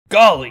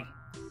Golly,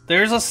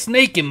 there's a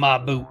snake in my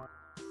boot.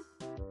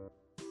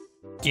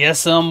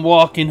 Guess I'm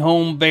walking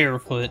home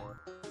barefoot.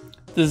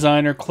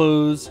 Designer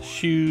clothes,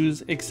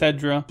 shoes,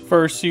 etc.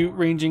 Fursuit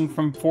ranging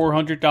from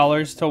 $400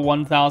 to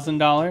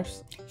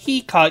 $1,000.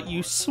 He caught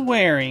you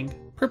swearing.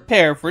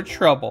 Prepare for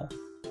trouble.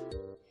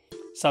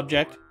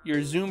 Subject,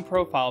 your Zoom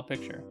profile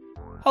picture.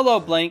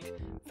 Hello, blank.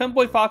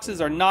 Femboy foxes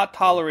are not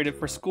tolerated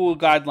for school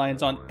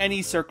guidelines on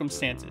any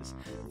circumstances.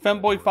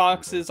 Femboy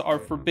foxes are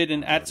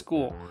forbidden at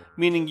school,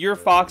 meaning your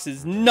fox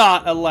is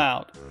not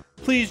allowed.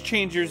 Please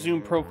change your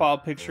Zoom profile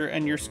picture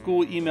and your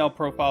school email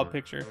profile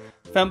picture.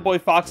 Femboy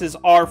foxes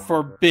are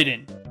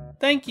forbidden.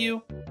 Thank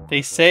you.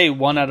 They say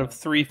 1 out of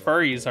 3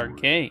 furries are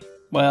gay.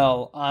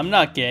 Well, I'm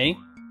not gay.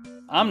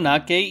 I'm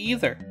not gay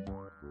either.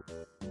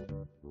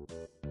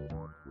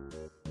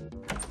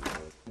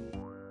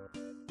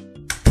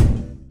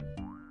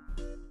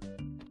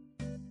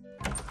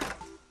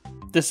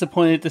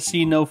 Disappointed to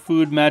see no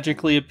food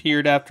magically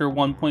appeared after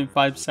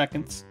 1.5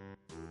 seconds.